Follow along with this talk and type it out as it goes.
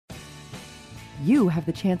you have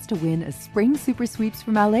the chance to win a spring super sweeps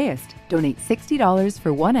from LAist. Donate $60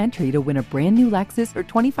 for one entry to win a brand new Lexus or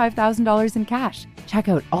 $25,000 in cash. Check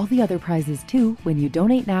out all the other prizes too when you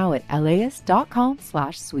donate now at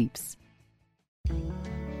LAist.com/sweeps.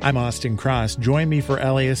 I'm Austin Cross. Join me for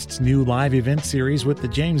LAist's new live event series with the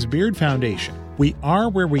James Beard Foundation. We Are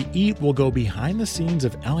Where We Eat will go behind the scenes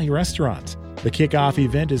of LA restaurants. The kickoff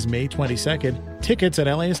event is May 22nd. Tickets at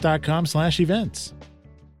LAist.com/events.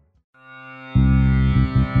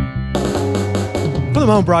 From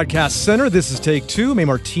the Mohn Broadcast Center, this is Take Two. May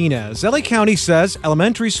Martinez. LA County says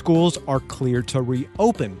elementary schools are clear to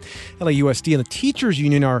reopen. LAUSD and the Teachers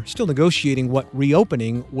Union are still negotiating what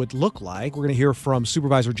reopening would look like. We're going to hear from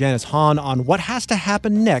Supervisor Janice Hahn on what has to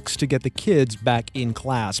happen next to get the kids back in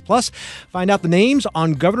class. Plus, find out the names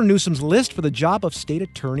on Governor Newsom's list for the job of State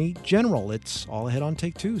Attorney General. It's all ahead on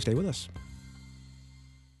Take Two. Stay with us.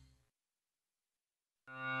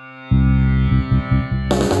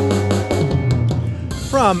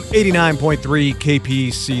 From 89.3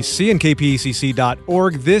 KPCC and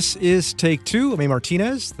kpcc.org, this is Take Two. I'm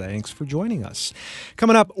Martinez. Thanks for joining us.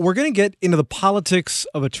 Coming up, we're going to get into the politics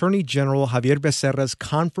of Attorney General Xavier Becerra's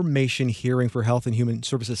confirmation hearing for Health and Human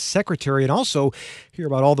Services Secretary, and also hear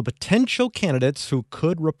about all the potential candidates who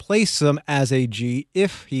could replace him as AG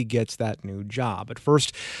if he gets that new job. But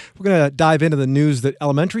first, we're going to dive into the news that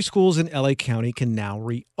elementary schools in LA County can now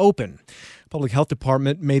reopen. Public Health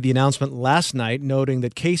Department made the announcement last night, noting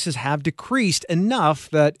that cases have decreased enough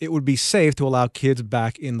that it would be safe to allow kids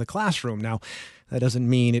back in the classroom. Now, that doesn't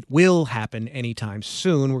mean it will happen anytime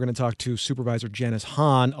soon. We're going to talk to Supervisor Janice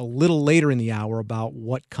Hahn a little later in the hour about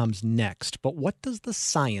what comes next. But what does the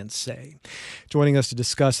science say? Joining us to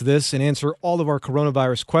discuss this and answer all of our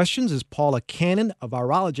coronavirus questions is Paula Cannon, a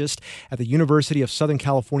virologist at the University of Southern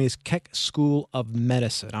California's Keck School of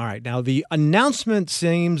Medicine. All right, now the announcement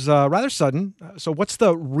seems rather sudden. So what's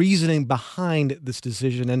the reasoning behind this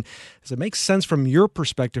decision? And does it make sense from your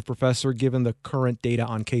perspective, Professor, given the current data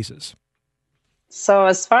on cases? So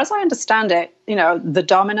as far as I understand it, the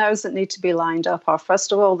dominoes that need to be lined up are,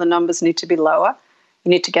 first of all, the numbers need to be lower. You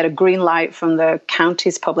need to get a green light from the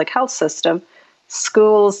county's public health system.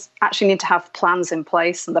 Schools actually need to have plans in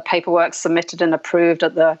place and the paperwork submitted and approved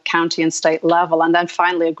at the county and state level. And then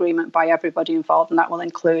finally, agreement by everybody involved. And that will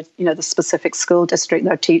include, the specific school district,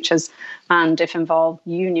 their teachers, and if involved,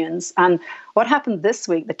 unions. And what happened this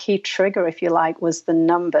week, the key trigger, if you like, was the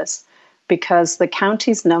numbers. Because the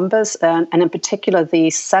county's numbers, and in particular the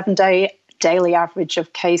 7-day daily average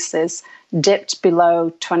of cases, dipped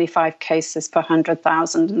below 25 cases per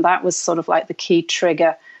 100,000. And that was sort of like the key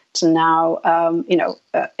trigger to now,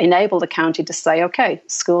 enable the county to say, okay,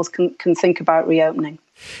 schools can think about reopening.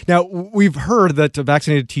 Now, we've heard that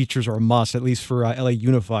vaccinated teachers are a must, at least for LA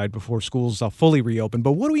Unified, before schools fully reopen.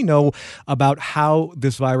 But what do we know about how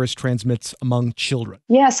this virus transmits among children?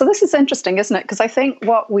 Yeah, so this is interesting, isn't it? Because I think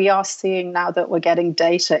what we are seeing now that we're getting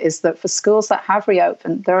data is that for schools that have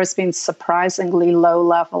reopened, there has been surprisingly low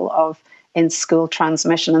level of in-school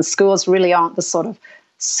transmission. And schools really aren't the sort of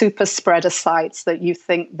super spreader sites that you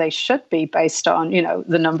think they should be based on,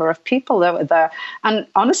 the number of people that were there. And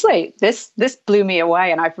honestly, this blew me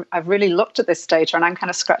away. And I've really looked at this data and I'm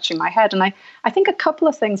kind of scratching my head. And I think a couple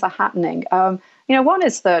of things are happening. One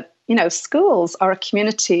is that, schools are a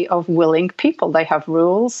community of willing people. They have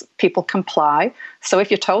rules, people comply. So if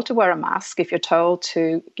you're told to wear a mask, if you're told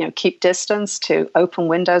to, keep distance, to open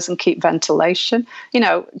windows and keep ventilation,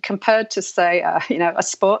 compared to say, a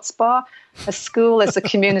sports bar, a school is a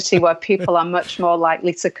community where people are much more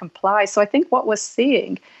likely to comply. So I think what we're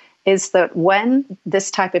seeing is that when this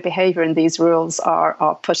type of behavior and these rules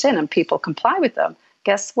are put in and people comply with them,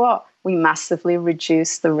 guess what? We massively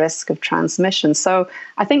reduce the risk of transmission. So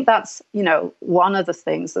I think that's, one of the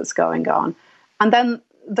things that's going on. And then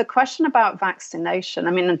the question about vaccination,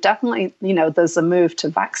 definitely, there's a move to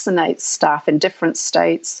vaccinate staff in different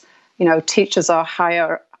states. Teachers are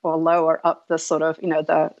higher or lower up the sort of,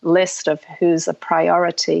 the list of who's a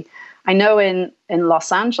priority. I know in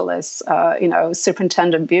Los Angeles,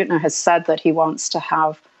 Superintendent Buettner has said that he wants to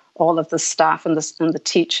have all of the staff and the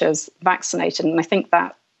teachers vaccinated. And I think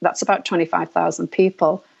that's about 25,000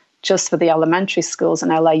 people just for the elementary schools in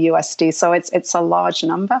LAUSD. So it's a large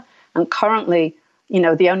number. And currently,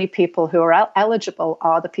 the only people who are eligible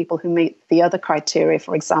are the people who meet the other criteria,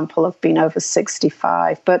 for example, of being over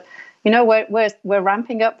 65. But we're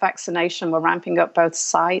ramping up vaccination. We're ramping up both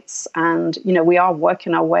sites, and we are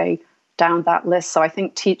working our way down that list. So I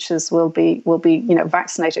think teachers will be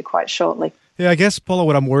vaccinated quite shortly. Yeah, I guess, Paula,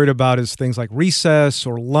 what I'm worried about is things like recess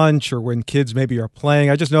or lunch or when kids maybe are playing.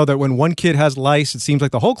 I just know that when one kid has lice, it seems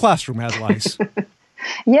like the whole classroom has lice.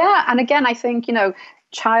 Yeah. And again, I think,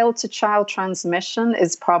 child to child transmission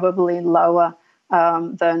is probably lower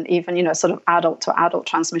than even, sort of adult to adult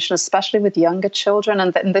transmission, especially with younger children.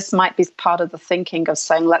 And this might be part of the thinking of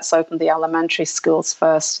saying, let's open the elementary schools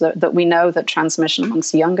first, that we know that transmission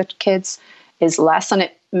amongst younger kids is less. And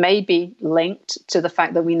it may be linked to the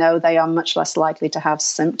fact that we know they are much less likely to have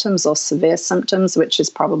symptoms or severe symptoms, which is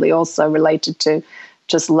probably also related to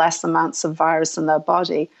just less amounts of virus in their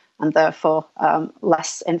body, and therefore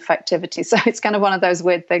less infectivity. So it's kind of one of those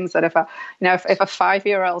weird things that if a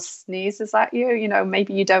 5-year-old sneezes at you,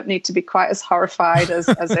 maybe you don't need to be quite as horrified as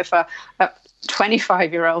if a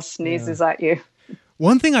 25-year-old sneezes at you.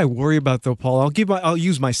 One thing I worry about, though, Paul, I'll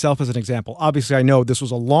use myself as an example. Obviously, I know this was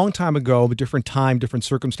a long time ago, a different time, different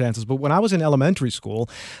circumstances. But when I was in elementary school,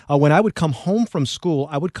 when I would come home from school,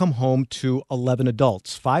 I would come home to 11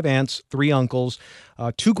 adults, 5 aunts, 3 uncles,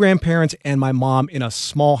 2 grandparents, and my mom in a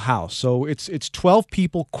small house. So it's 12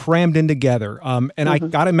 people crammed in together. And I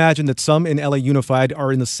got to imagine that some in LA Unified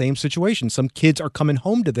are in the same situation. Some kids are coming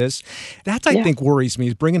home to this. That's, I think, worries me,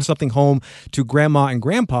 is bringing something home to grandma and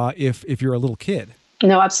grandpa if you're a little kid.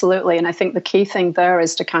 No, absolutely. And I think the key thing there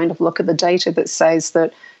is to kind of look at the data that says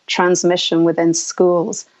that transmission within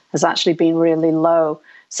schools has actually been really low.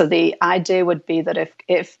 So the idea would be that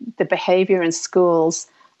if the behavior in schools,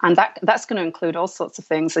 and that's going to include all sorts of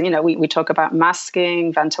things. And, we talk about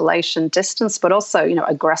masking, ventilation, distance, but also,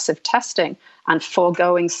 aggressive testing and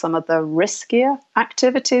foregoing some of the riskier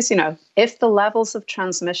activities. If the levels of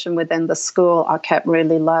transmission within the school are kept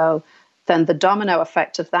really low, then the domino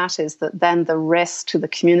effect of that is that then the risk to the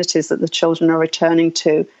communities that the children are returning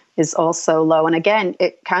to is also low. And again,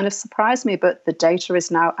 it kind of surprised me, but the data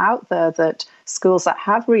is now out there that schools that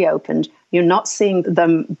have reopened, you're not seeing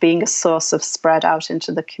them being a source of spread out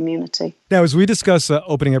into the community. Now, as we discuss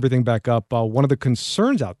opening everything back up, one of the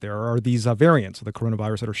concerns out there are these variants of the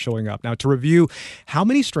coronavirus that are showing up. Now, to review, how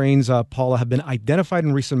many strains, Paula, have been identified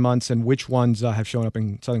in recent months, and which ones have shown up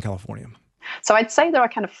in Southern California? So I'd say there are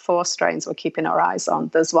kind of 4 strains we're keeping our eyes on.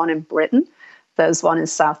 There's one in Britain, there's one in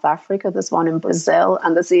South Africa, there's one in Brazil,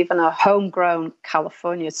 and there's even a homegrown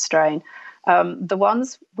California strain. The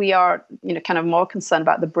ones we are, kind of more concerned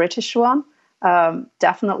about, the British one,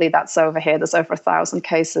 definitely that's over here. There's over 1,000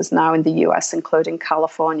 cases now in the US, including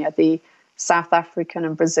California. The South African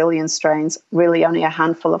and Brazilian strains, really only a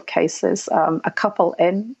handful of cases. A couple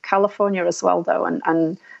in California as well, though,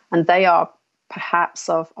 and they are perhaps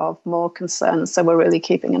of more concern. So we're really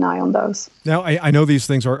keeping an eye on those. Now, I know these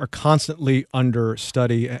things are constantly under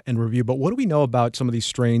study and review, but what do we know about some of these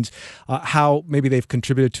strains, how maybe they've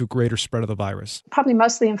contributed to greater spread of the virus? Probably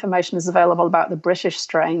most of the information is available about the British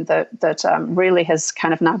strain that really has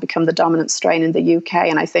kind of now become the dominant strain in the UK.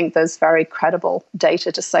 And I think there's very credible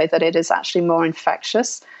data to say that it is actually more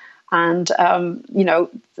infectious. And,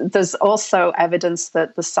 there's also evidence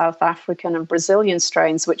that the South African and Brazilian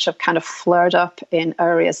strains, which have kind of flared up in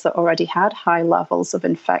areas that already had high levels of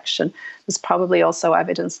infection, there's probably also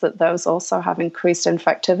evidence that those also have increased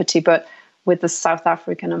infectivity. But with the South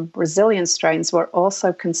African and Brazilian strains, we're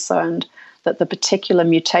also concerned that the particular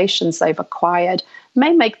mutations they've acquired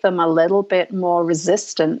may make them a little bit more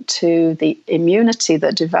resistant to the immunity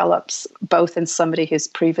that develops both in somebody who's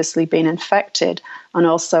previously been infected and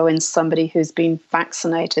also in somebody who's been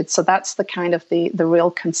vaccinated. So that's the kind of the real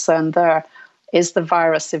concern there. Is the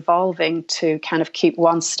virus evolving to kind of keep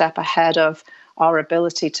one step ahead of our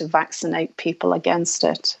ability to vaccinate people against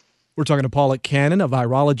it? We're talking to Paula Cannon, a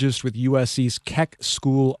virologist with USC's Keck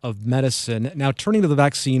School of Medicine. Now, turning to the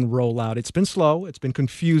vaccine rollout, it's been slow. It's been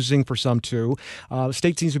confusing for some, too. The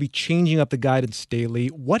state seems to be changing up the guidance daily.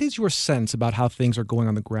 What is your sense about how things are going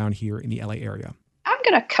on the ground here in the LA area? I'm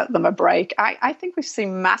going to cut them a break. I think we've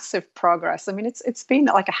seen massive progress. I mean, it's been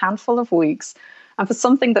like a handful of weeks. And for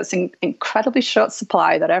something that's in incredibly short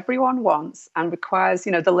supply that everyone wants and requires,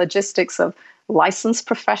 the logistics of licensed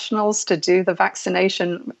professionals to do the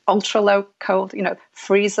vaccination, ultra low cold,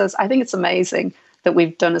 freezers. I think it's amazing that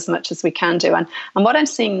we've done as much as we can do. And what I'm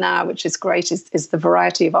seeing now, which is great, is the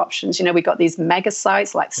variety of options. We've got these mega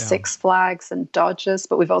sites like Six Flags and Dodgers,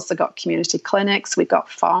 but we've also got community clinics, we've got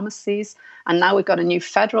pharmacies, and now we've got a new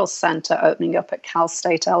federal center opening up at Cal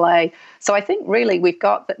State LA. So I think really we've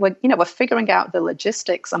got that we're figuring out the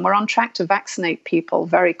logistics, and we're on track to vaccinate people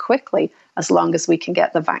very quickly as long as we can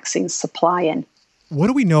get the vaccine supply in. What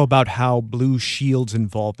do we know about how Blue Shield's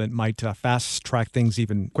involvement might fast-track things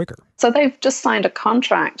even quicker? So they've just signed a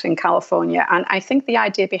contract in California, and I think the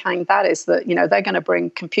idea behind that is that, they're going to bring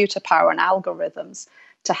computer power and algorithms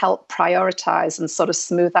to help prioritize and sort of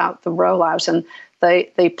smooth out the rollout. And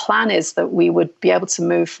the plan is that we would be able to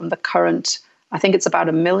move from the current I think it's about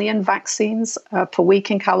 1 million vaccines per week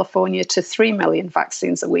in California to 3 million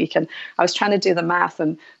vaccines a week. And I was trying to do the math,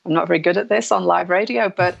 and I'm not very good at this on live radio,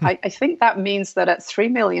 but I think that means that at 3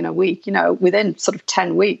 million a week, within sort of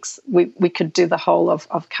 10 weeks, we could do the whole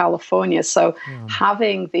of California. So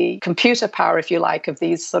having the computer power, if you like, of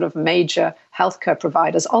these sort of major healthcare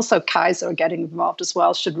providers, also Kaiser are getting involved as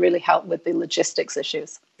well, should really help with the logistics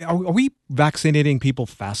issues. Are we vaccinating people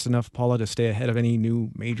fast enough, Paula, to stay ahead of any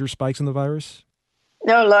new major spikes in the virus?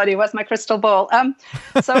 No, Lordy, where's my crystal ball?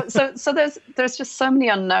 So there's just so many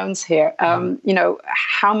unknowns here.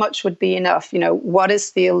 How much would be enough? What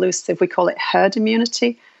is the elusive, we call it herd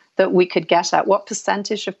immunity, that we could get at? What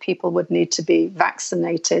percentage of people would need to be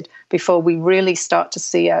vaccinated before we really start to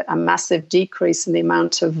see a massive decrease in the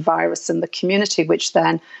amount of virus in the community, which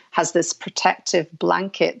then has this protective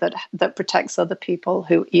blanket that protects other people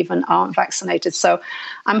who even aren't vaccinated? So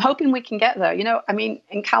I'm hoping we can get there.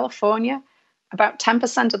 In California, about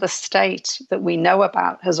 10% of the state that we know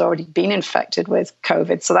about has already been infected with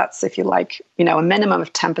COVID. So that's, if you like, a minimum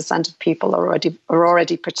of 10% of people are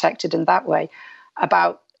already protected in that way.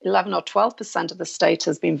 About 11 or 12% of the state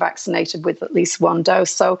has been vaccinated with at least one dose.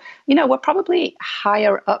 So, we're probably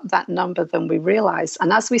higher up that number than we realize.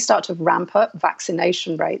 And as we start to ramp up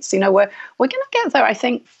vaccination rates, we're going to get there, I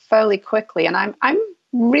think, fairly quickly. And I'm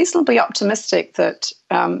reasonably optimistic that,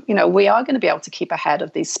 we are going to be able to keep ahead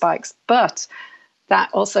of these spikes. But that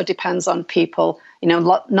also depends on people,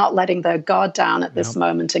 not letting their guard down at this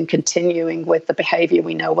moment and continuing with the behavior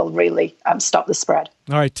we know will really stop the spread.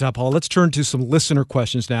 All right, Paula, let's turn to some listener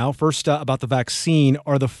questions now. First, about the vaccine.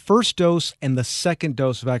 Are the first dose and the second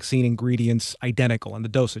dose vaccine ingredients identical in the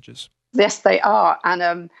dosages? Yes, they are.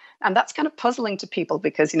 And that's kind of puzzling to people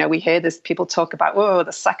because, we hear this, people talk about,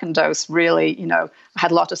 the second dose really, I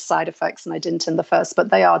had a lot of side effects and I didn't in the first,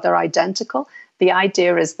 but they're identical. The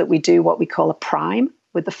idea is that we do what we call a prime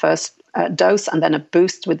with the first dose and then a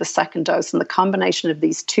boost with the second dose. And the combination of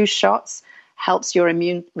these two shots helps your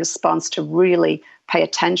immune response to really pay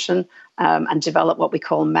attention and develop what we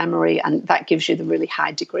call memory. And that gives you the really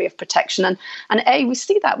high degree of protection. And we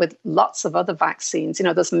see that with lots of other vaccines.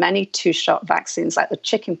 There's many two-shot vaccines like the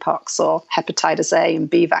chickenpox or hepatitis A and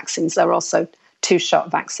B vaccines. They're also two-shot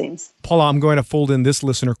vaccines. Paula, I'm going to fold in this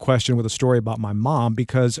listener question with a story about my mom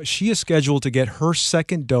because she is scheduled to get her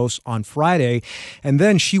second dose on Friday, and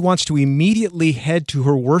then she wants to immediately head to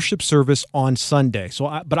her worship service on Sunday.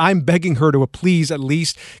 But I'm begging her to please at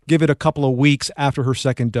least give it a couple of weeks after her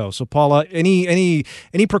second dose. So, Paula, any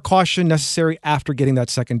precaution necessary after getting that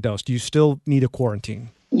second dose? Do you still need a quarantine?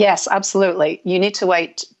 Yes, absolutely. You need to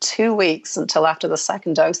wait 2 weeks until after the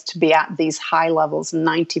second dose to be at these high levels,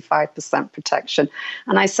 95% protection.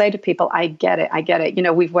 And I say to people, I get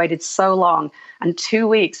it. We've waited so long, and 2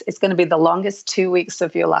 weeks is going to be the longest 2 weeks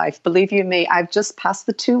of your life. Believe you me, I've just passed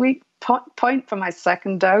the 2-week point for my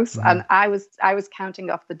second dose, and I was counting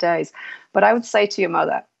off the days. But I would say to your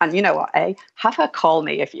mother, and you know what, have her call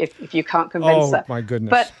me if you can't convince her. Oh my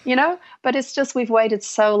goodness! But it's just we've waited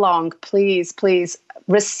so long. Please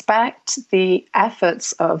respect the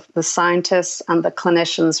efforts of the scientists and the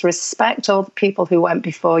clinicians. Respect all the people who went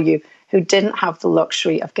before you who didn't have the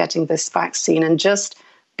luxury of getting this vaccine, and just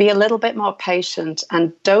be a little bit more patient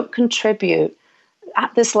and don't contribute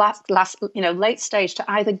at this last late stage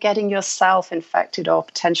to either getting yourself infected or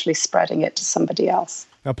potentially spreading it to somebody else.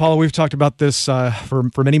 Now, Paula, we've talked about this for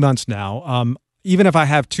many months now. Even if I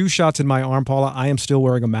have 2 shots in my arm, Paula, I am still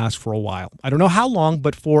wearing a mask for a while. I don't know how long,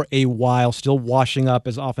 but for a while, still washing up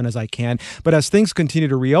as often as I can. But as things continue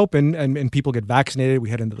to reopen and people get vaccinated, we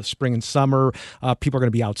head into the spring and summer, people are going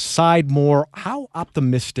to be outside more. How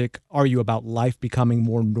optimistic are you about life becoming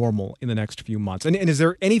more normal in the next few months? And is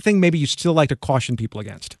there anything maybe you still like to caution people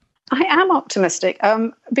against? I am optimistic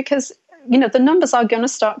because, the numbers are going to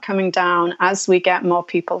start coming down as we get more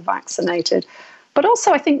people vaccinated. But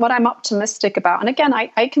also, I think what I'm optimistic about, and again,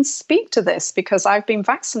 I can speak to this because I've been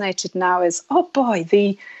vaccinated now, is, oh boy,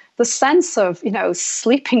 the sense of,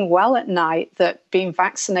 sleeping well at night that being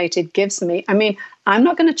vaccinated gives me. I mean, I'm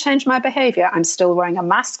not going to change my behavior. I'm still wearing a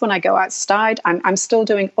mask when I go outside. I'm still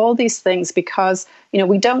doing all these things because,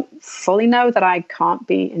 we don't fully know that I can't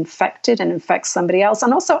be infected and infect somebody else.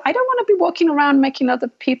 And also, I don't want to be walking around making other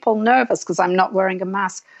people nervous because I'm not wearing a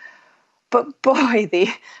mask. But boy,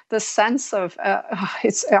 the sense of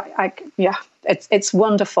it's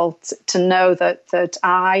wonderful to know that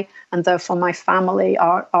I and therefore my family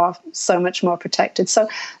are so much more protected. So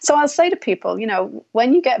I'll say to people,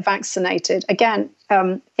 when you get vaccinated, again,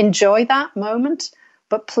 enjoy that moment,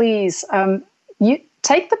 but please,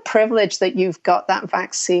 take the privilege that you've got that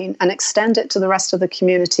vaccine and extend it to the rest of the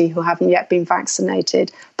community who haven't yet been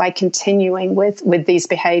vaccinated by continuing with these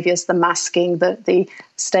behaviors, the masking, the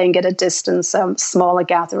staying at a distance, smaller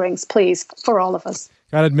gatherings, please, for all of us.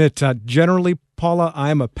 Gotta admit, generally, Paula, I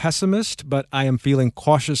am a pessimist, but I am feeling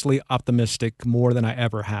cautiously optimistic more than I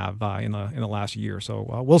ever have in the last year.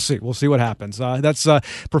 So we'll see. We'll see what happens. That's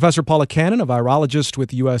Professor Paula Cannon, a virologist with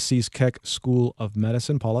USC's Keck School of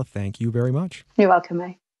Medicine. Paula, thank you very much. You're welcome,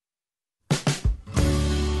 May.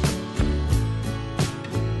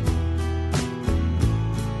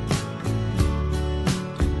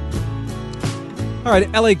 All right,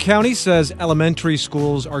 LA County says elementary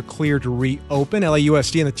schools are clear to reopen.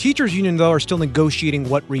 LAUSD and the teachers union, though, are still negotiating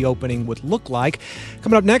what reopening would look like.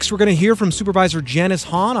 Coming up next, we're going to hear from Supervisor Janice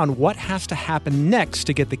Hahn on what has to happen next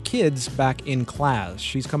to get the kids back in class.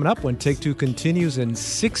 She's coming up when Take Two continues in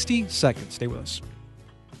 60 seconds. Stay with us.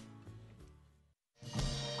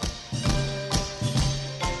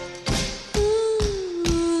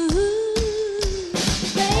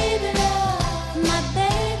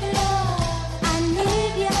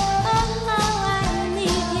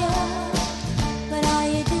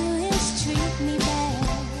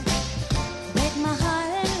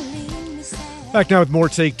 Back now with more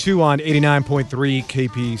Take Two on 89.3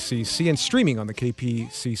 KPCC and streaming on the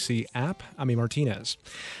KPCC app. I'm A. Martinez.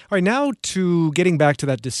 All right, now to getting back to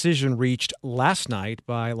that decision reached last night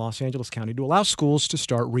by Los Angeles County to allow schools to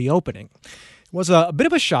start reopening. It was a bit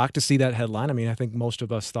of a shock to see that headline. I mean, I think most of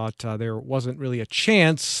us thought there wasn't really a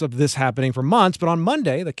chance of this happening for months. But on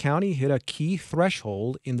Monday, the county hit a key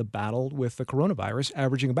threshold in the battle with the coronavirus,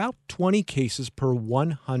 averaging about 20 cases per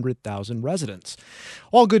 100,000 residents.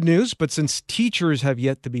 All good news, but since teachers have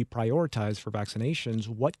yet to be prioritized for vaccinations,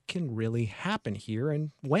 what can really happen here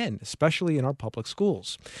and when, especially in our public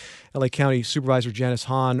schools? LA County Supervisor Janice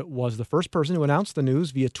Hahn was the first person to announce the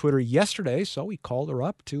news via Twitter yesterday, so we called her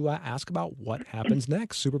up to ask about what happens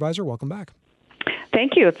next. Supervisor, welcome back.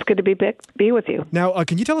 Thank you. It's good to be with you. Now,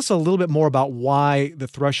 can you tell us a little bit more about why the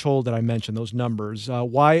threshold that I mentioned, those numbers,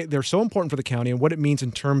 why they're so important for the county and what it means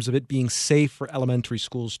in terms of it being safe for elementary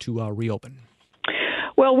schools to reopen?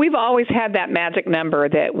 Well, we've always had that magic number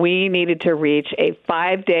that we needed to reach a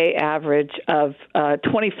 5-day average of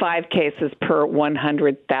 25 cases per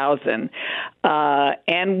 100,000.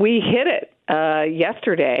 And we hit it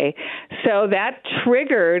yesterday. So that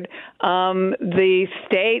triggered the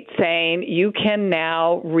state saying you can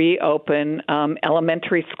now reopen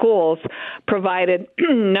elementary schools, provided,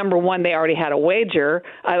 number one, they already had a waiver,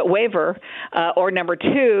 or number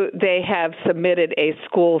two, they have submitted a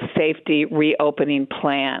school safety reopening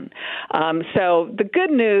plan. So the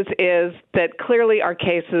good news is that clearly our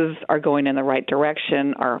cases are going in the right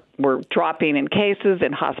direction. We're dropping in cases,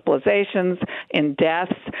 in hospitalizations, in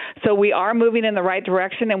deaths. So we are moving in the right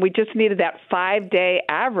direction, and we just needed that 5-day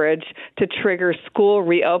average to trigger school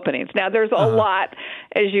reopenings. Now, there's a lot,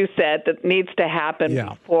 as you said, that needs to happen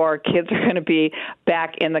before kids are going to be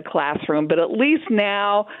back in the classroom, but at least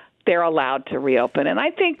now they're allowed to reopen. And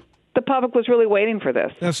I think the public was really waiting for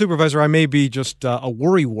this. Now, Supervisor, I may be just a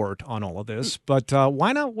worrywart on all of this, but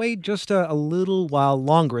why not wait just a little while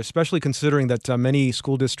longer, especially considering that many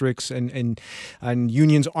school districts and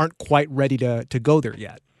unions aren't quite ready to go there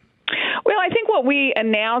yet? Well, I think what we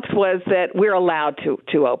announced was that we're allowed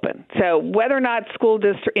to open. So whether or not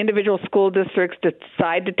individual school districts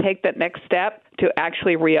decide to take that next step to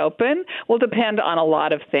actually reopen will depend on a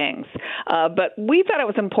lot of things. But we thought it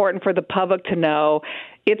was important for the public to know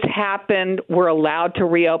it's happened. We're allowed to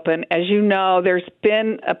reopen. As you know, there's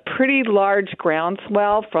been a pretty large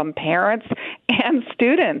groundswell from parents and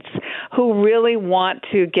students who really want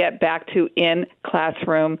to get back to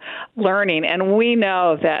in-classroom learning. And we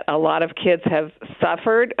know that a lot of kids have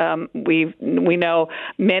suffered. We know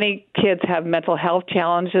many kids have mental health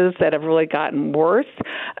challenges that have really gotten worse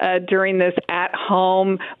during this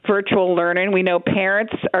at-home virtual learning. We know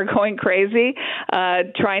parents are going crazy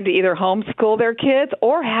trying to either homeschool their kids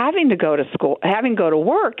or having to go to school, having to go to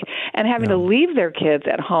work, and having to leave their kids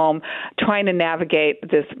at home trying to navigate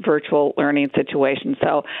this virtual learning situation.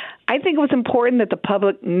 So I think it was important that the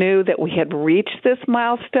public knew that we had reached this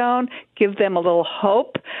milestone, give them a little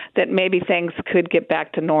hope that maybe things could get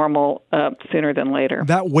back to normal sooner than later.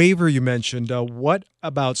 That waiver you mentioned, what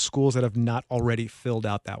about schools that have not already filled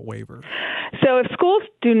out that waiver? So if schools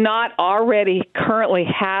do not already currently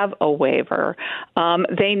have a waiver,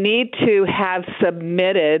 they need to have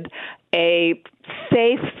submitted a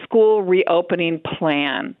safe school reopening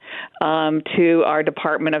plan to our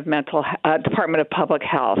Department of Public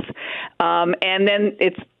Health, and then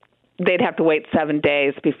they'd have to wait 7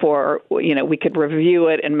 days before, we could review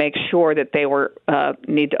it and make sure that they were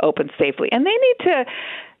need to open safely. And they need to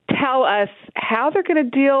tell us how they're going to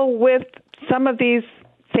deal with some of these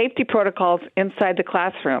safety protocols inside the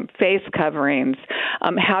classroom, face coverings,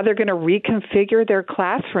 how they're going to reconfigure their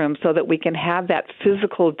classroom so that we can have that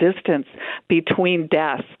physical distance between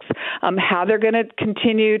desks, how they're going to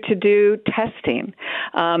continue to do testing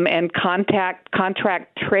and contract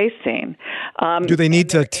tracing. Do they need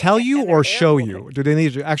to tell you or show you? Do they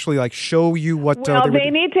need to actually show you what? They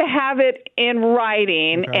need to have it in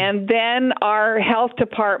writing, okay. And then our health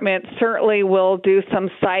department certainly will do some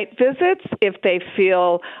site visits if they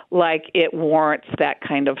feel like it warrants that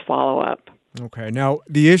kind of follow-up. Okay. Now,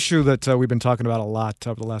 the issue that we've been talking about a lot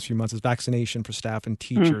over the last few months is vaccination for staff and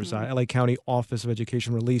teachers. Mm-hmm. LA County Office of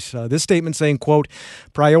Education released this statement saying, quote,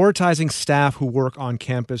 prioritizing staff who work on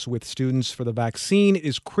campus with students for the vaccine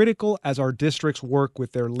is critical as our districts work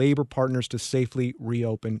with their labor partners to safely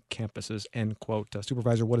reopen campuses, end quote.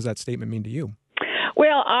 Supervisor, what does that statement mean to you?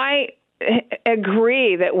 Well, I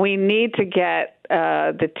agree that we need to get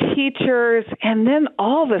the teachers and then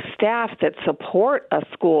all the staff that support a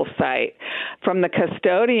school site, from the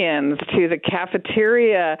custodians to the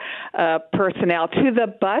cafeteria personnel to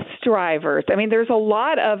the bus drivers. I mean, there's a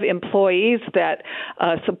lot of employees that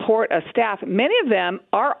support a staff. Many of them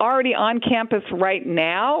are already on campus right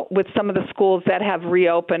now with some of the schools that have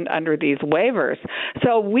reopened under these waivers.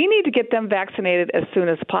 So we need to get them vaccinated as soon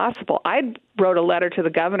as possible. I wrote a letter to the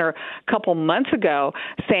governor a couple months ago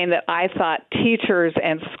saying that I thought teachers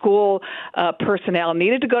and school personnel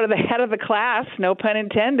needed to go to the head of the class, no pun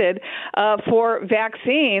intended, for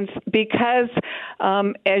vaccines because,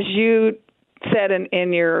 as you said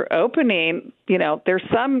in your opening, there's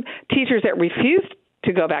some teachers that refuse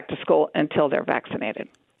to go back to school until they're vaccinated.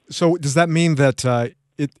 So does that mean that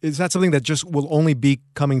is that something that just will only be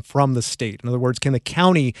coming from the state? In other words, can the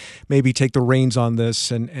county maybe take the reins on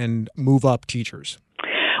this and move up teachers?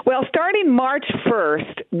 Well, starting March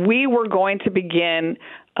 1st, we were going to begin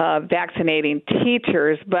vaccinating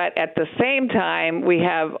teachers, but at the same time, we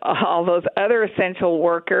have all those other essential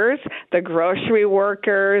workers, the grocery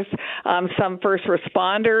workers, some first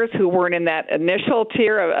responders who weren't in that initial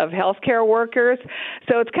tier of healthcare workers.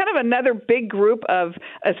 So it's kind of another big group of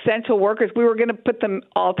essential workers. We were going to put them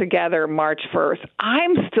all together March 1st.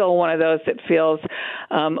 I'm still one of those that feels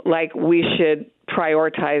like we should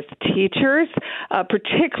prioritize teachers,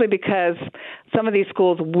 particularly because some of these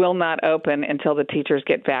schools will not open until the teachers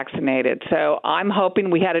get vaccinated. So I'm hoping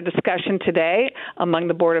we had a discussion today among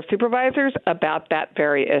the Board of Supervisors about that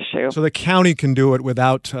very issue. So the county can do it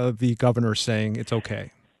without the governor saying it's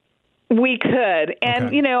okay. We could. And,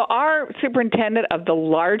 okay. Our superintendent of the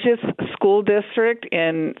largest school district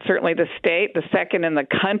in certainly the state, the second in the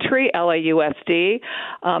country, LAUSD,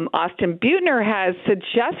 Austin Buettner, has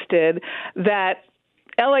suggested that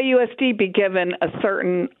LAUSD be given a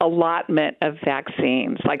certain allotment of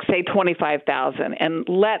vaccines, like say 25,000, and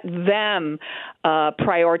let them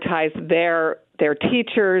prioritize their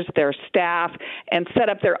teachers, their staff, and set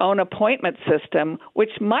up their own appointment system, which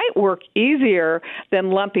might work easier than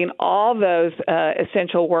lumping all those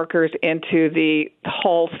essential workers into the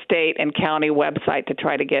whole state and county website to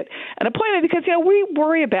try to get an appointment. Because, we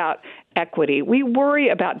worry about equity. We worry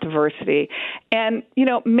about diversity. And,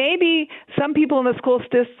 maybe some people in the school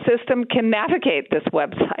system can navigate this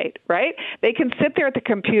website, right? They can sit there at the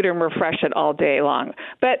computer and refresh it all day long.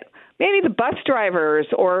 But maybe the bus drivers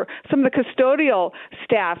or some of the custodial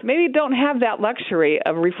staff maybe don't have that luxury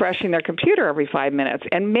of refreshing their computer every 5 minutes.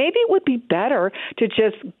 And maybe it would be better to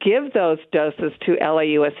just give those doses to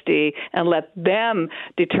LAUSD and let them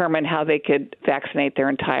determine how they could vaccinate their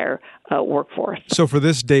entire workforce. So for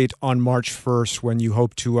this date on March 1st, when you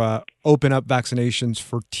hope to open up vaccinations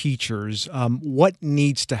for teachers, what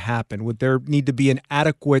needs to happen? Would there need to be an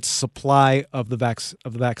adequate supply of the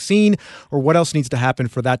vaccine, or what else needs to happen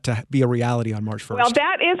for that to be a reality on March 1st? Well,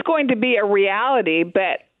 that is going to be a reality,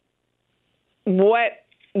 but what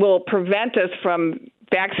will prevent us from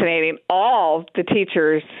vaccinating all the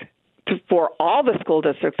teachers for all the school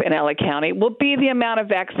districts in LA County will be the amount of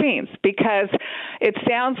vaccines, because it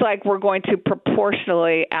sounds like we're going to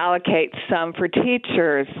proportionally allocate some for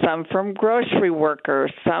teachers, some from grocery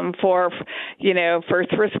workers, some for,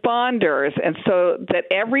 first responders. And so that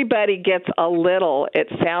everybody gets a little, it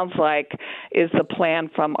sounds like, is the plan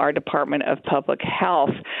from our Department of Public Health.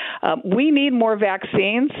 We need more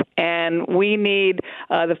vaccines, and we need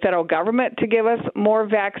the federal government to give us more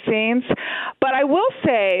vaccines. But I will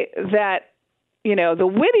say that, the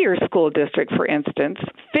Whittier School District, for instance,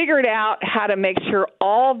 figured out how to make sure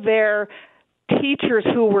all their teachers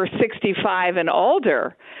who were 65 and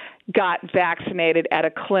older got vaccinated at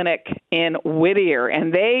a clinic in Whittier,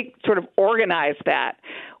 and they sort of organized that,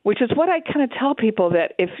 which is what I kind of tell people,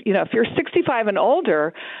 that if you're 65 and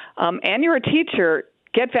older and you're a teacher,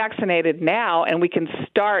 get vaccinated now, and we can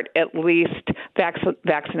start at least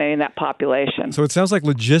vaccinating that population. So it sounds like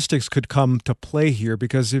logistics could come to play here,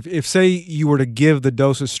 because if say you were to give the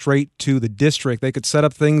doses straight to the district, they could set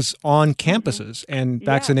up things on campuses and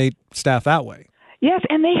vaccinate staff that way. Yes,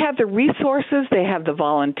 and they have the resources, they have the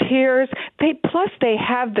volunteers, plus they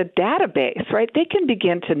have the database, right? They can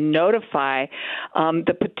begin to notify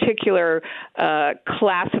the particular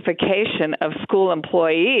classification of school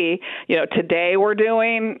employee. Today we're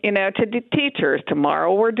doing, to teachers.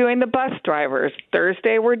 Tomorrow we're doing the bus drivers.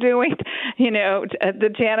 Thursday we're doing,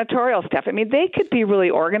 the janitorial staff. I mean, they could be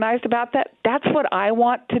really organized about that. That's what I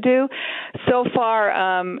want to do. So far,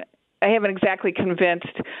 I haven't exactly convinced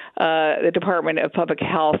the Department of Public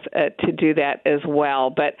Health to do that as well.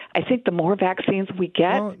 But I think the more vaccines we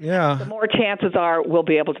get, the more chances are we'll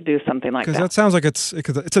be able to do something like that. Because that sounds like it's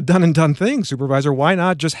a done and done thing, Supervisor. Why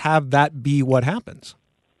not just have that be what happens?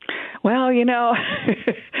 Well,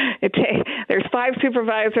 there's 5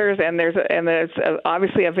 supervisors, and there's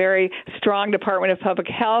obviously a very strong Department of Public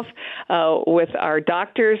Health with our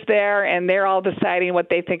doctors there, and they're all deciding what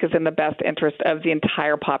they think is in the best interest of the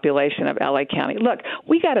entire population of LA County. Look,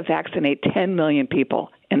 we got to vaccinate 10 million people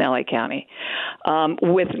in LA County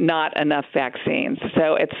with not enough vaccines.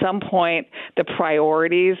 So at some point, the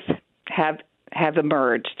priorities have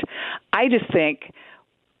emerged. I just think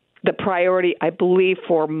the priority, I believe,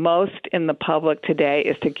 for most in the public today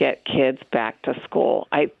is to get kids back to school.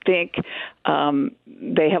 I think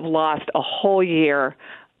they have lost a whole year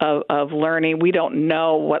of learning. We don't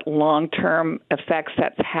know what long-term effects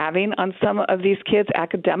that's having on some of these kids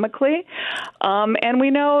academically. And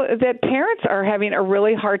we know that parents are having a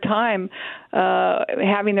really hard time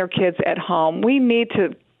having their kids at home. We need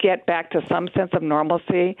to get back to some sense of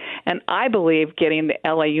normalcy. And I believe getting the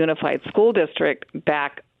LA Unified School District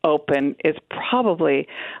back open is probably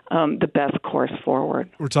the best course forward.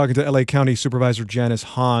 We're talking to LA County Supervisor Janice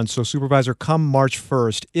Hahn. So, Supervisor, come March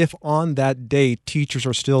 1st, if on that date teachers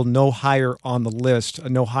are still no higher on the list,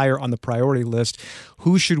 no higher on the priority list,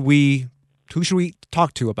 who should we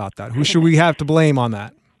talk to about that? Who should we have to blame on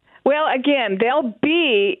that? Well, again, they'll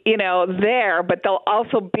be, there, but they'll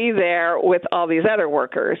also be there with all these other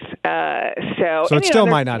workers. So it still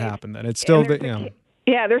might not happen then. It's still,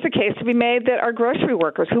 Yeah, there's a case to be made that our grocery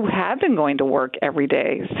workers who have been going to work every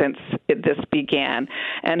day since this began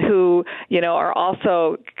and who, are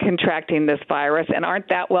also contracting this virus and aren't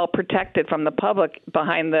that well protected from the public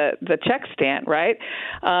behind the check stand, right?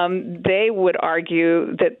 They would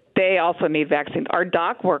argue that they also need vaccines. Our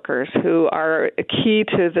dock workers, who are key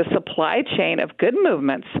to the supply chain of good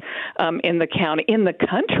movements in the county, in the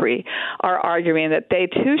country, are arguing that they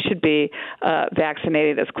too should be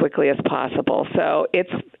vaccinated as quickly as possible. So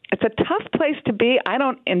it's a tough place to be. I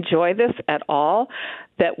don't enjoy this at all,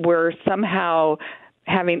 that we're somehow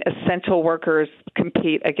having essential workers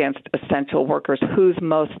compete against essential workers. Who's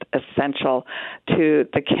most essential to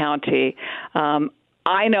the county?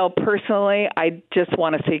 I know personally, I just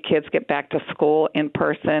want to see kids get back to school in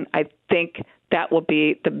person. I think that will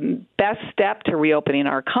be the best step to reopening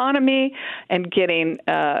our economy and getting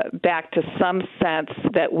back to some sense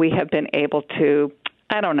that we have been able to,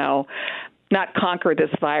 not conquer this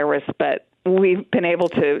virus, but we've been able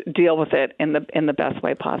to deal with it in the best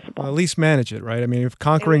way possible. Well, at least manage it, right? I mean, if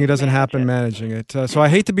conquering it doesn't happen, managing it. So I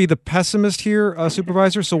hate to be the pessimist here,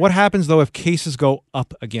 Supervisor. So what happens, though, if cases go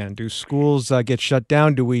up again? Do schools get shut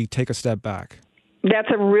down? Do we take a step back? That's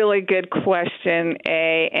a really good question,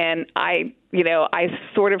 and I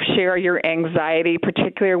sort of share your anxiety,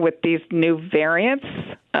 particularly with these new variants.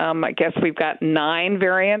 I guess we've got 9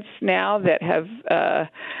 variants now that have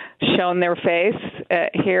shown their face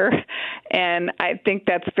here, and I think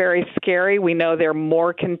that's very scary. We know they're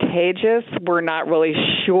more contagious. We're not really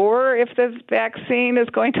sure if the vaccine is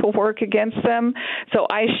going to work against them, so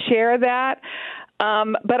I share that.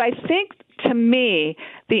 But I think, to me,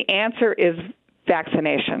 the answer is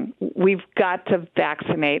vaccination. We've got to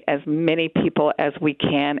vaccinate as many people as we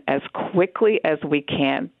can, as quickly as we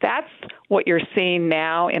can. That's what you're seeing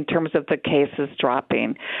now in terms of the cases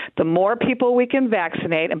dropping. The more people we can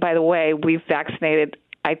vaccinate, and by the way, we've vaccinated,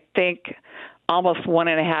 I think, almost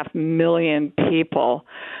 1.5 million people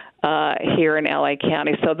here in LA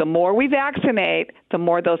County. So the more we vaccinate, the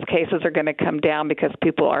more those cases are going to come down because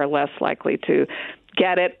people are less likely to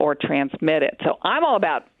get it or transmit it. So I'm all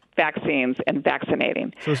about vaccines and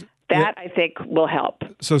vaccinating. I think, will help.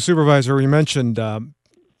 So, Supervisor, you mentioned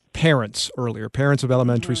parents earlier, parents of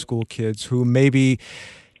elementary school kids who maybe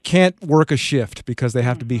can't work a shift because they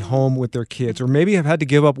have to be home with their kids, or maybe have had to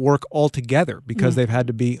give up work altogether because they've had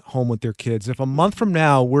to be home with their kids. If a month from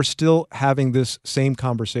now we're still having this same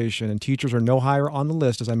conversation and teachers are no higher on the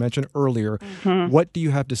list, as I mentioned earlier, what do you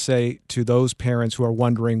have to say to those parents who are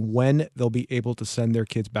wondering when they'll be able to send their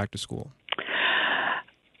kids back to school?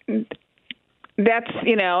 That's,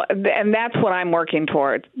 and that's what I'm working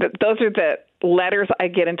towards. Those are the letters I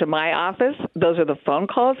get into my office. Those are the phone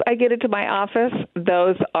calls I get into my office.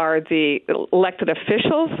 Those are the elected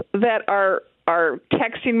officials that are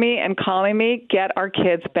texting me and calling me, get our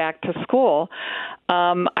kids back to school.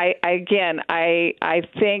 I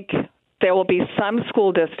think there will be some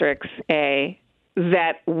school districts,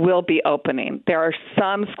 that will be opening. There are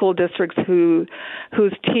some school districts whose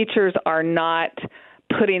teachers are not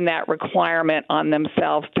putting that requirement on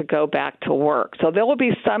themselves to go back to work. So there will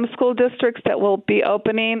be some school districts that will be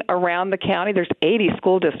opening around the county. There's 80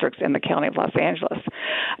 school districts in the county of Los Angeles.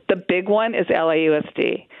 The big one is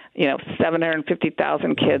LAUSD,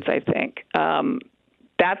 750,000 kids, I think.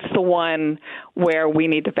 That's the one where we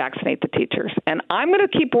need to vaccinate the teachers. And I'm going to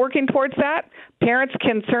keep working towards that. Parents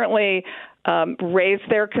can certainly raise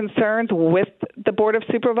their concerns with the Board of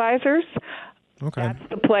Supervisors. Okay. That's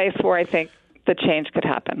the place where I think the change could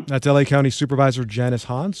happen. That's LA County Supervisor Janice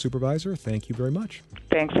Hahn. Supervisor, thank you very much.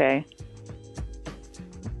 Thanks, A.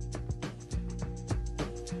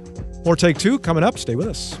 More Take Two coming up. Stay with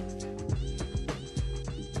us.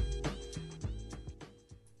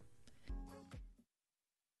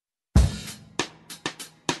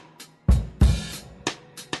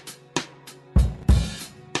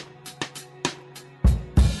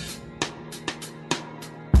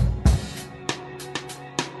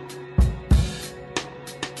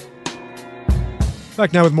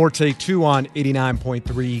 Back now with more Take Two on 89.3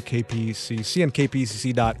 KPCC and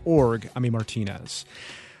kpcc.org. I'm A. Martinez.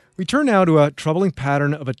 We turn now to a troubling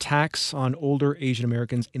pattern of attacks on older Asian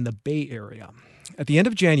Americans in the Bay Area. At the end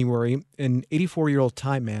of January, an 84-year-old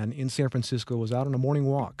Thai man in San Francisco was out on a morning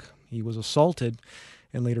walk. He was assaulted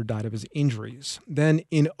and later died of his injuries. Then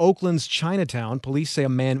in Oakland's Chinatown, police say a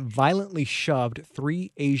man violently shoved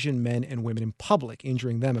 3 Asian men and women in public,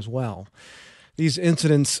 injuring them as well. These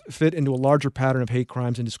incidents fit into a larger pattern of hate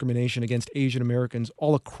crimes and discrimination against Asian Americans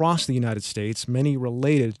all across the United States, many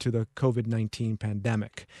related to the COVID-19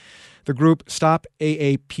 pandemic. The group Stop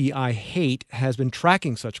AAPI Hate has been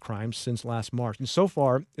tracking such crimes since last March, and so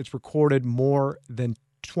far it's recorded more than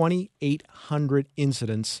 2,800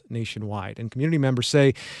 incidents nationwide. And community members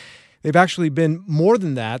say they've actually been more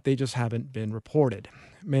than that, they just haven't been reported.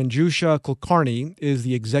 Manjusha Kulkarni is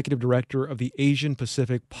the executive director of the Asian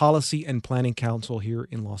Pacific Policy and Planning Council here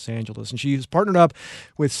in Los Angeles. And she has partnered up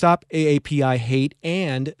with Stop AAPI Hate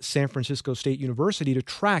and San Francisco State University to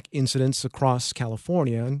track incidents across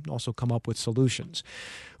California and also come up with solutions.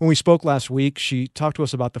 When we spoke last week, she talked to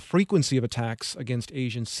us about the frequency of attacks against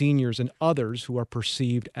Asian seniors and others who are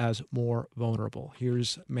perceived as more vulnerable.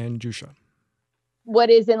 Here's Manjusha.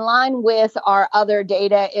 What is in line with our other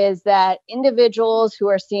data is that individuals who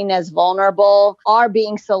are seen as vulnerable are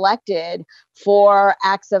being selected for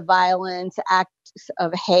acts of violence, acts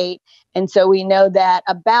of hate. And so we know that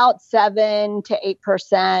about 7 to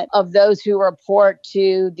 8% of those who report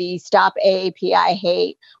to the Stop AAPI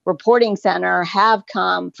Hate Reporting Center have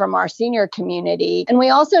come from our senior community. And we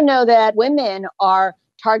also know that women are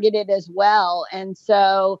targeted as well. And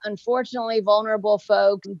so unfortunately, vulnerable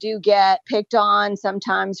folks do get picked on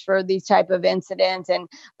sometimes for these type of incidents. And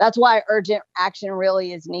that's why urgent action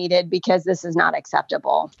really is needed, because this is not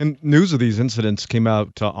acceptable. And news of these incidents came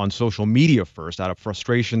out on social media first out of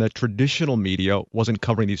frustration that traditional media wasn't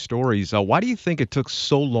covering these stories. Why do you think it took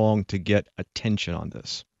so long to get attention on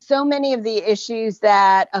this? So many of the issues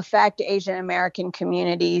that affect Asian American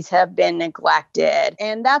communities have been neglected.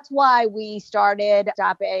 And that's why we started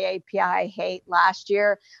Stop AAPI Hate last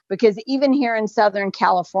year, because even here in Southern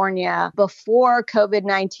California, before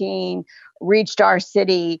COVID-19 reached our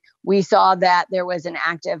city, we saw that there was an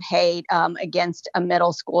act of hate against a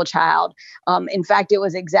middle school child. In fact, it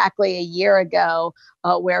was exactly a year ago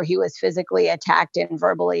where he was physically attacked and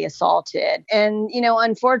verbally assaulted. And,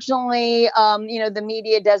 unfortunately, the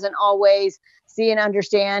media doesn't always see and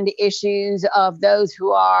understand issues of those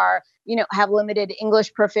who are, have limited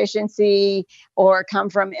English proficiency or come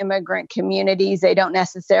from immigrant communities. They don't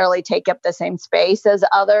necessarily take up the same space as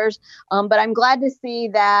others. But I'm glad to see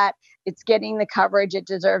that it's getting the coverage it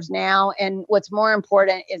deserves now. And what's more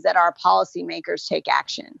important is that our policymakers take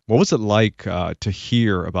action. What was it like to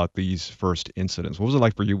hear about these first incidents? What was it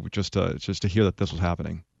like for you just to hear that this was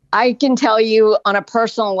happening? I can tell you on a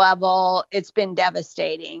personal level, it's been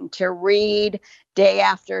devastating to read day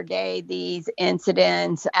after day, these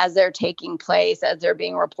incidents as they're taking place, as they're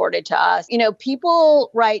being reported to us.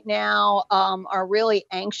 People right now are really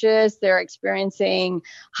anxious. They're experiencing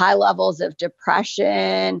high levels of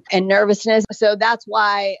depression and nervousness. So that's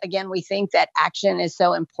why, again, we think that action is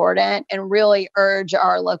so important and really urge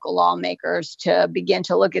our local lawmakers to begin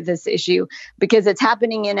to look at this issue because it's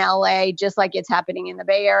happening in LA just like it's happening in the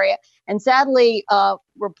Bay Area. And sadly,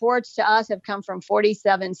 reports to us have come from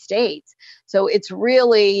 47 states. So it's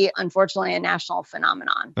really, unfortunately, a national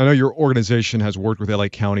phenomenon. I know your organization has worked with LA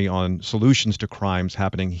County on solutions to crimes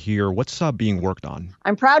happening here. What's being worked on?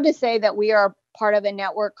 I'm proud to say that we are part of a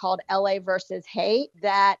network called LA versus Hate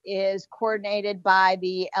that is coordinated by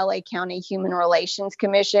the LA County Human Relations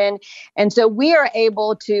Commission. And so we are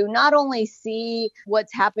able to not only see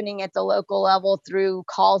what's happening at the local level through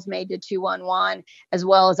calls made to 211 as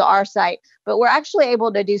well as our site, but we're actually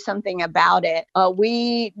able to do something about it.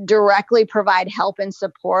 We directly provide help and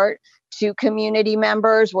support to community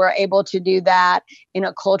members. We're able to do that in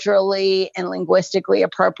a culturally and linguistically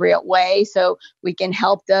appropriate way. So we can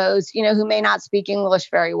help those, who may not speak English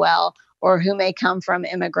very well or who may come from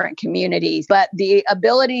immigrant communities. But the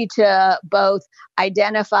ability to both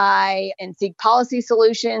identify and seek policy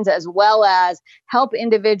solutions as well as help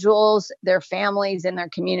individuals, their families, and their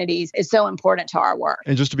communities is so important to our work.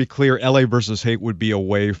 And just to be clear, LA versus Hate would be a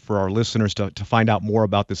way for our listeners to find out more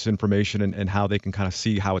about this information and how they can kind of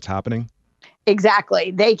see how it's happening?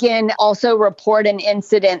 Exactly. They can also report an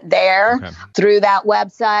incident there through that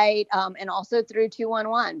website and also through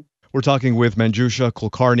 211. We're talking with Manjusha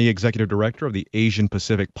Kulkarni, Executive Director of the Asian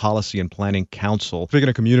Pacific Policy and Planning Council. Speaking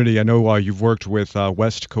of community, I know you've worked with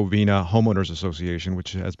West Covina Homeowners Association,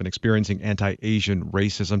 which has been experiencing anti-Asian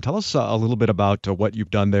racism. Tell us a little bit about what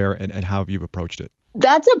you've done there and how you've approached it.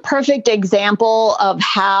 That's a perfect example of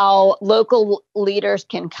how local leaders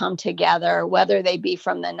can come together, whether they be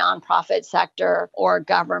from the nonprofit sector or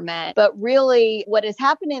government. But really, what has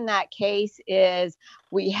happened in that case is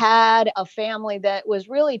we had a family that was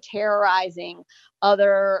really terrorizing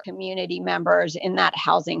other community members in that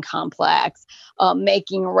housing complex,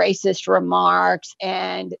 making racist remarks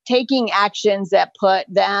and taking actions that put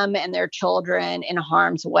them and their children in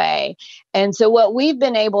harm's way. And so what we've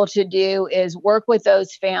been able to do is work with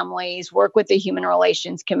those families, work with the Human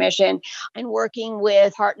Relations Commission, and working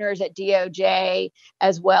with partners at DOJ,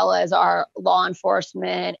 as well as our law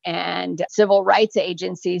enforcement and civil rights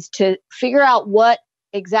agencies to figure out what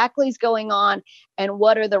exactly is going on and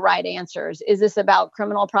what are the right answers. Is this about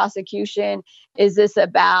criminal prosecution? Is this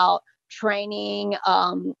about training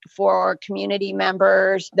for community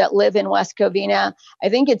members that live in West Covina? I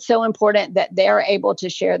think it's so important that they're able to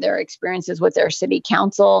share their experiences with their city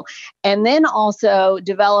council and then also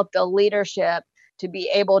develop the leadership to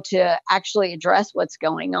be able to actually address what's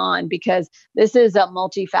going on, because this is a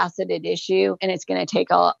multifaceted issue and it's going to take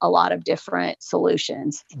a lot of different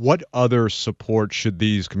solutions. What other support should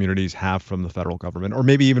these communities have from the federal government or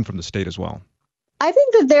maybe even from the state as well? I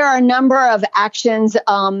think that there are a number of actions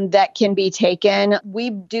that can be taken.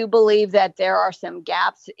 We do believe that there are some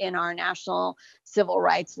gaps in our national civil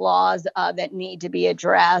rights laws that need to be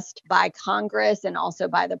addressed by Congress and also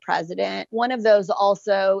by the president. One of those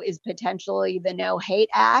also is potentially the No Hate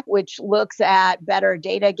Act, which looks at better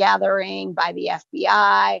data gathering by the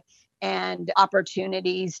FBI and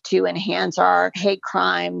opportunities to enhance our hate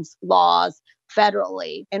crimes laws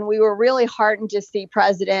federally. And we were really heartened to see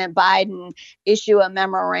President Biden issue a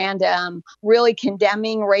memorandum really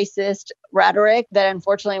condemning racist rhetoric that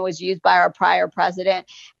unfortunately was used by our prior president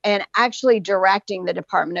and actually directing the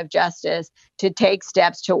Department of Justice to take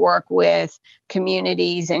steps to work with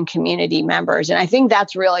communities and community members. And I think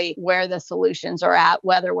that's really where the solutions are at,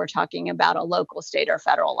 whether we're talking about a local, state, or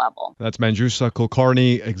federal level. That's Manjusha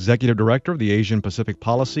Kulkarni, Executive Director of the Asian Pacific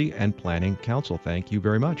Policy and Planning Council. Thank you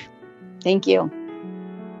very much. Thank you.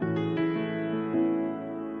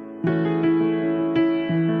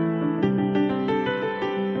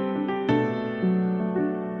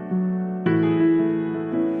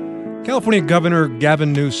 California Governor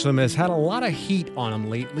Gavin Newsom has had a lot of heat on him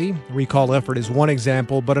lately. The recall effort is one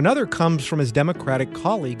example, but another comes from his Democratic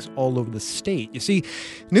colleagues all over the state. You see,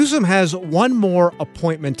 Newsom has one more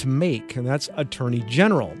appointment to make, and that's Attorney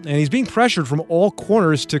General. And he's being pressured from all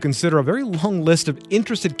corners to consider a very long list of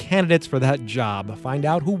interested candidates for that job. Find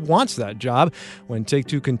out who wants that job when Take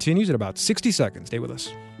Two continues in about 60 seconds. Stay with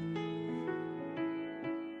us.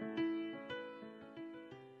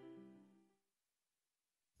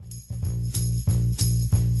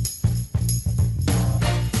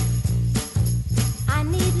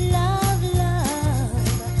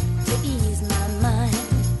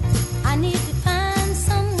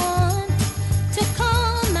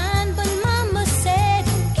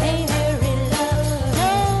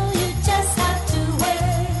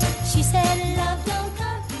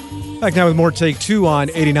 Back now with more Take Two on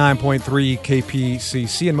 89.3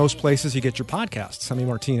 KPCC. In most places you get your podcasts. I'm Amy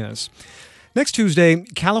Martinez. Next Tuesday,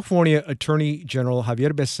 California Attorney General Xavier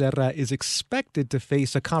Becerra is expected to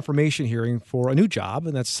face a confirmation hearing for a new job,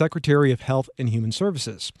 and that's Secretary of Health and Human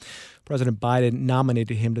Services. President Biden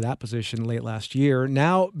nominated him to that position late last year.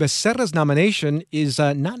 Now, Becerra's nomination is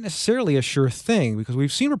not necessarily a sure thing because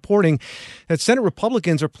we've seen reporting that Senate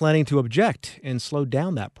Republicans are planning to object and slow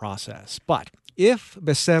down that process. But if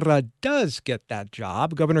Becerra does get that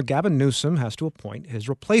job, Governor Gavin Newsom has to appoint his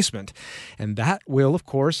replacement. And that will, of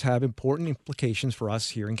course, have important implications for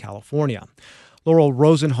us here in California. Laurel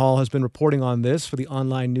Rosenhall has been reporting on this for the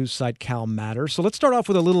online news site Cal Matters. So let's start off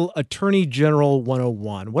with a little Attorney General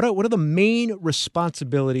 101. What are the main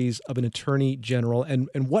responsibilities of an Attorney General, and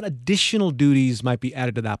what additional duties might be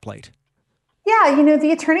added to that plate? Yeah,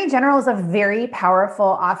 the Attorney General is a very powerful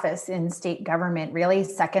office in state government, really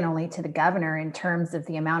second only to the governor in terms of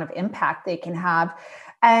the amount of impact they can have.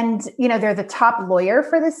 And, they're the top lawyer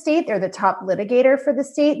for the state. They're the top litigator for the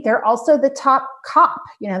state. They're also the top cop,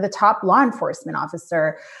 the top law enforcement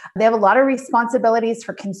officer. They have a lot of responsibilities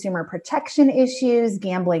for consumer protection issues,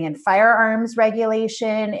 gambling and firearms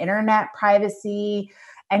regulation, internet privacy,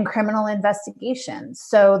 and criminal investigations.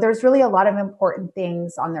 So there's really a lot of important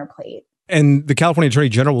things on their plate. And the California Attorney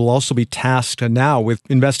General will also be tasked now with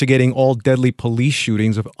investigating all deadly police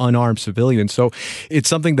shootings of unarmed civilians. So it's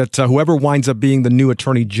something that whoever winds up being the new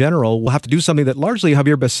Attorney General will have to do something that largely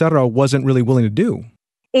Xavier Becerra wasn't really willing to do.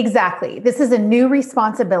 Exactly. This is a new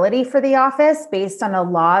responsibility for the office based on a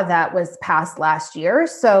law that was passed last year.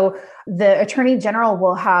 So the Attorney General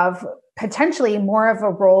will have potentially more of a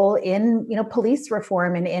role in, police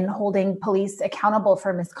reform and in holding police accountable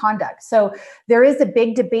for misconduct. So there is a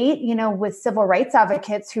big debate, with civil rights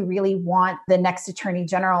advocates who really want the next Attorney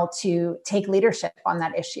General to take leadership on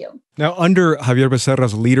that issue. Now, under Xavier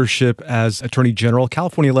Becerra's leadership as Attorney General,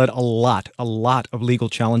 California led a lot of legal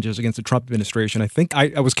challenges against the Trump administration. I think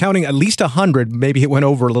I was counting at least 100. Maybe it went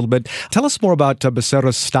over a little bit. Tell us more about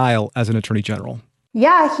Becerra's style as an Attorney General.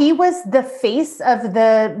 Yeah, he was the face of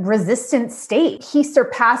the resistant state. He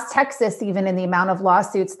surpassed Texas even in the amount of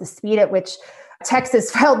lawsuits, the speed at which Texas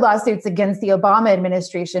filed lawsuits against the Obama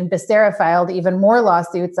administration. Becerra filed even more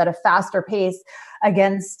lawsuits at a faster pace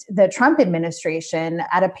against the Trump administration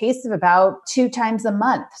at a pace of about 2 times a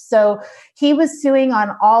month. So he was suing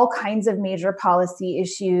on all kinds of major policy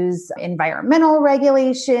issues, environmental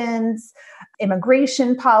regulations,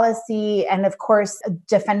 immigration policy, and of course,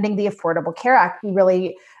 defending the Affordable Care Act. He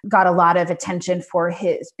really got a lot of attention for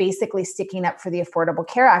his basically sticking up for the Affordable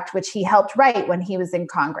Care Act, which he helped write when he was in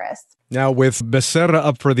Congress. Now, with Becerra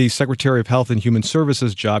up for the Secretary of Health and Human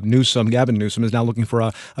Services job, Gavin Newsom, is now looking for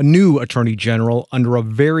a new Attorney General under a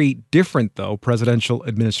very different, though, presidential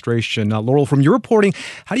administration. Now, Laurel, from your reporting,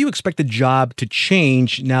 how do you expect the job to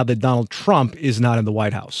change now that Donald Trump is not in the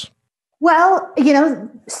White House? Well,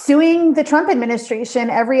 suing the Trump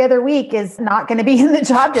administration every other week is not going to be in the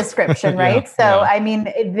job description, right? I mean,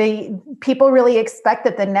 the people really expect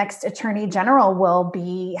that the next Attorney General will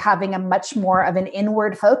be having a much more of an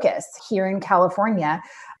inward focus here in California.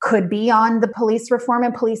 Could be on the police reform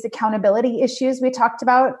and police accountability issues we talked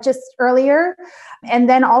about just earlier. And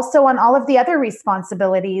then also on all of the other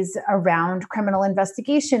responsibilities around criminal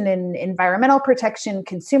investigation and environmental protection,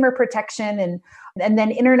 consumer protection, and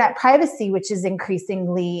then internet privacy, which is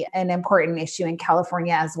increasingly an important issue in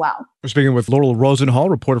California as well. We're speaking with Laurel Rosenhall,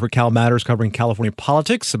 reporter for Cal Matters covering California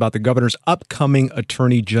politics, about the governor's upcoming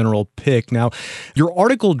Attorney General pick. Now, your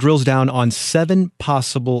article drills down on 7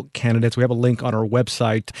 possible candidates. We have a link on our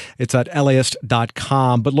website. It's at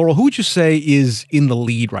LAist.com. But Laurel, who would you say is in the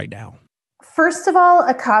lead right now? First of all,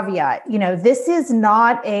 a caveat, this is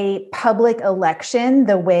not a public election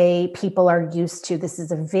the way people are used to. This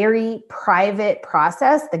is a very private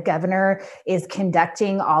process. The governor is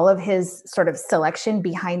conducting all of his sort of selection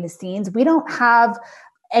behind the scenes. We don't have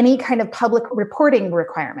any kind of public reporting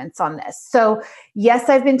requirements on this. So yes,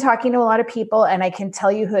 I've been talking to a lot of people and I can tell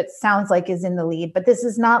you who it sounds like is in the lead, but this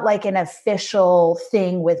is not like an official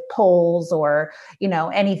thing with polls or,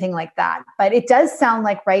 anything like that. But it does sound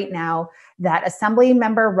like right now that Assembly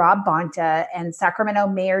Member Rob Bonta and Sacramento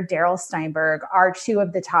Mayor Darrell Steinberg are 2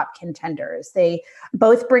 of the top contenders. They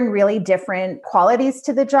both bring really different qualities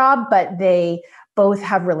to the job, but they both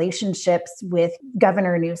have relationships with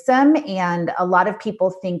Governor Newsom, and a lot of people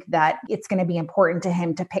think that it's going to be important to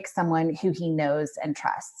him to pick someone who he knows and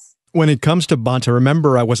trusts. When it comes to Bonta,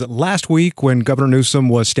 remember, was it last week when Governor Newsom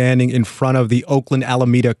was standing in front of the Oakland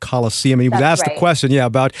Alameda Coliseum, and he was asked the question,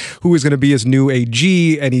 about who is going to be his new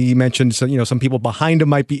AG, and he mentioned some people behind him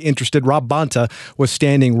might be interested. Rob Bonta was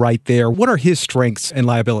standing right there. What are his strengths and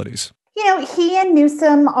liabilities? He and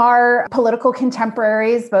Newsom are political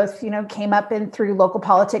contemporaries, both, came up through local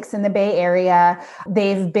politics in the Bay Area.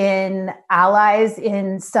 They've been allies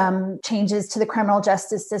in some changes to the criminal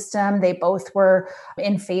justice system. They both were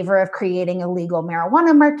in favor of creating a legal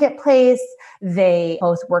marijuana marketplace. They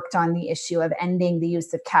both worked on the issue of ending the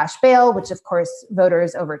use of cash bail, which of course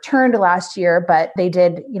voters overturned last year, but they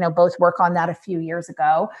did, both work on that a few years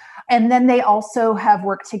ago. And then they also have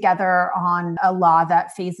worked together on a law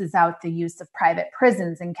that phases out the use of private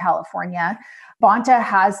prisons in California. Bonta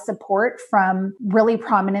has support from really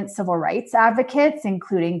prominent civil rights advocates,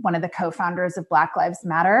 including one of the co-founders of Black Lives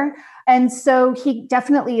Matter. And so he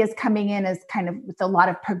definitely is coming in as kind of with a lot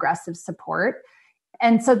of progressive support.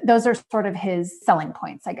 And so those are sort of his selling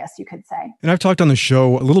points, I guess you could say. And I've talked on the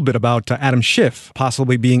show a little bit about Adam Schiff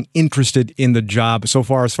possibly being interested in the job. So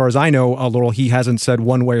far as I know, Laurel, he hasn't said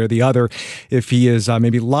one way or the other if he is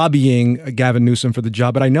maybe lobbying Gavin Newsom for the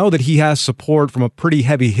job. But I know that he has support from a pretty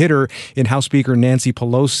heavy hitter in House Speaker Nancy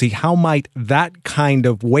Pelosi. How might that kind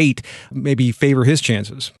of weight maybe favor his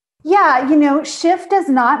chances? Yeah, Schiff does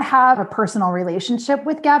not have a personal relationship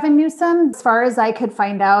with Gavin Newsom. As far as I could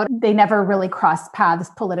find out, they never really crossed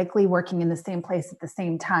paths politically, working in the same place at the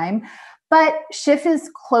same time. But Schiff is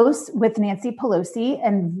close with Nancy Pelosi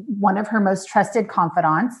and one of her most trusted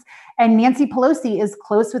confidants. And Nancy Pelosi is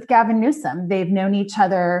close with Gavin Newsom. They've known each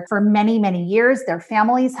other for many, many years. Their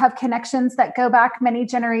families have connections that go back many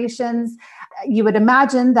generations. You would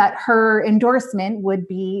imagine that her endorsement would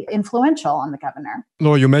be influential on the governor.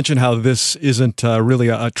 Laura, you mentioned how this isn't really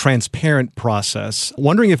a transparent process.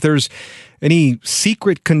 Wondering if there's any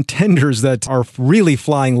secret contenders that are really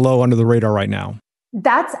flying low under the radar right now.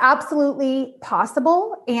 That's absolutely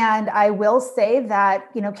possible. And I will say that,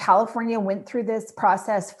 California went through this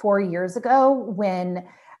process 4 years ago when,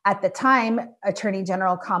 at the time, Attorney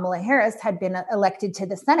General Kamala Harris had been elected to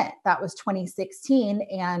the Senate. That was 2016.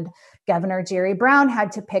 And Governor Jerry Brown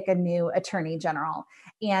had to pick a new attorney general.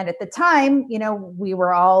 And at the time, we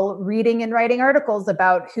were all reading and writing articles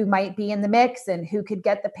about who might be in the mix and who could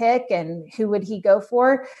get the pick and who would he go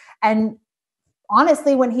for. And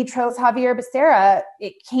honestly, when he chose Xavier Becerra,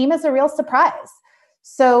 it came as a real surprise.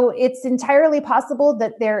 So it's entirely possible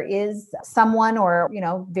that there is someone or,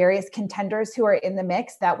 various contenders who are in the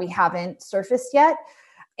mix that we haven't surfaced yet.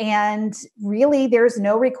 And really, there's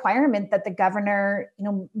no requirement that the governor,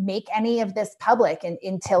 make any of this public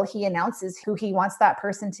until he announces who he wants that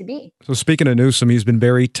person to be. So speaking of Newsom, he's been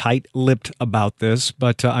very tight-lipped about this,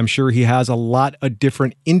 but I'm sure he has a lot of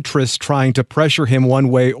different interests trying to pressure him one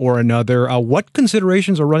way or another. What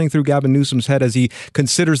considerations are running through Gavin Newsom's head as he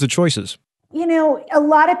considers the choices? A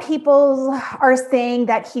lot of people are saying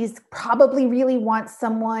that he's probably really wants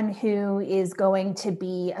someone who is going to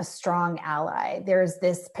be a strong ally. There's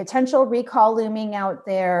this potential recall looming out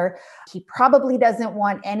there. He probably doesn't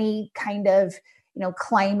want any kind of,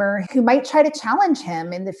 climber who might try to challenge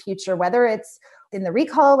him in the future, whether it's in the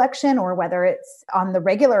recall election or whether it's on the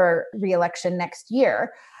regular re-election next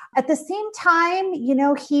year. At the same time,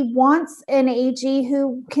 he wants an AG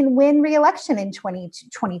who can win re-election in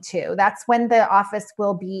 2022. That's when the office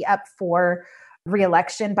will be up for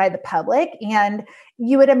re-election by the public. And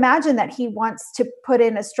you would imagine that he wants to put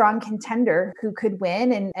in a strong contender who could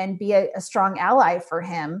win and be a strong ally for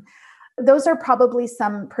him. Those are probably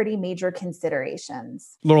some pretty major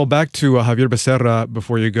considerations. Laurel, back to Xavier Becerra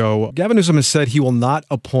before you go. Gavin Newsom has said he will not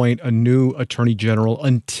appoint a new attorney general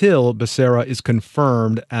until Becerra is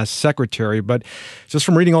confirmed as secretary. But just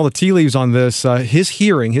from reading all the tea leaves on this,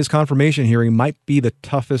 his confirmation hearing might be the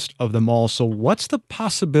toughest of them all. So what's the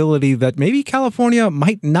possibility that maybe California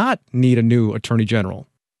might not need a new attorney general?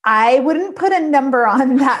 I wouldn't put a number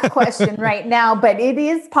on that question right now, but it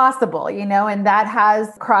is possible, and that has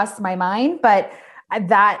crossed my mind. But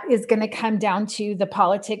that is going to come down to the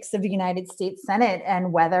politics of the United States Senate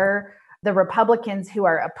and whether the Republicans who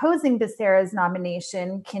are opposing Becerra's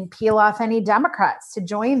nomination can peel off any Democrats to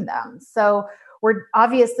join them. So we're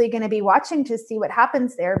obviously going to be watching to see what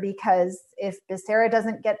happens there, because if Becerra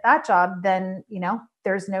doesn't get that job, then,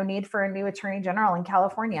 there's no need for a new attorney general in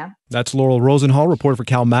California. That's Laurel Rosenhall, reporter for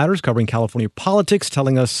Cal Matters, covering California politics,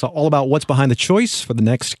 telling us all about what's behind the choice for the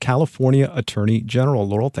next California attorney general.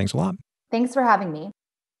 Laurel, thanks a lot. Thanks for having me.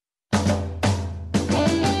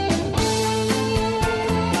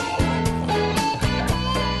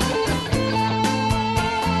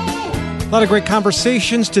 A lot of great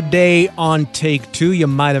conversations today on Take Two. You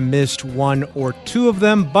might have missed one or two of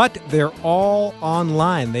them, but they're all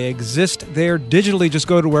online. They exist there digitally. Just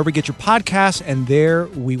go to wherever you get your podcasts, and there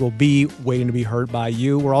we will be waiting to be heard by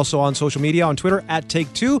you. We're also on social media, on Twitter, at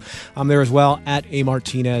Take Two. I'm there as well, at A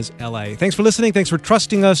Martinez LA. Thanks for listening. Thanks for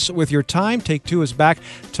trusting us with your time. Take Two is back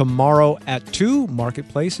tomorrow at 2.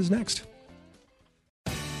 Marketplace is next.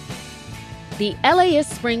 The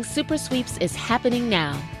LAist Spring Super Sweeps is happening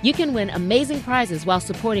now. You can win amazing prizes while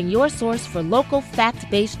supporting your source for local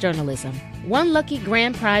fact-based journalism. One lucky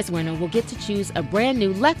grand prize winner will get to choose a brand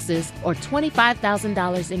new Lexus or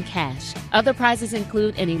 $25,000 in cash. Other prizes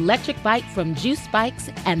include an electric bike from Juice Bikes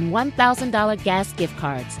and $1,000 gas gift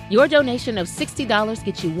cards. Your donation of $60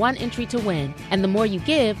 gets you one entry to win, and the more you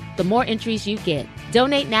give, the more entries you get.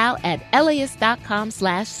 Donate now at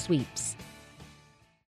LAist.com/sweeps.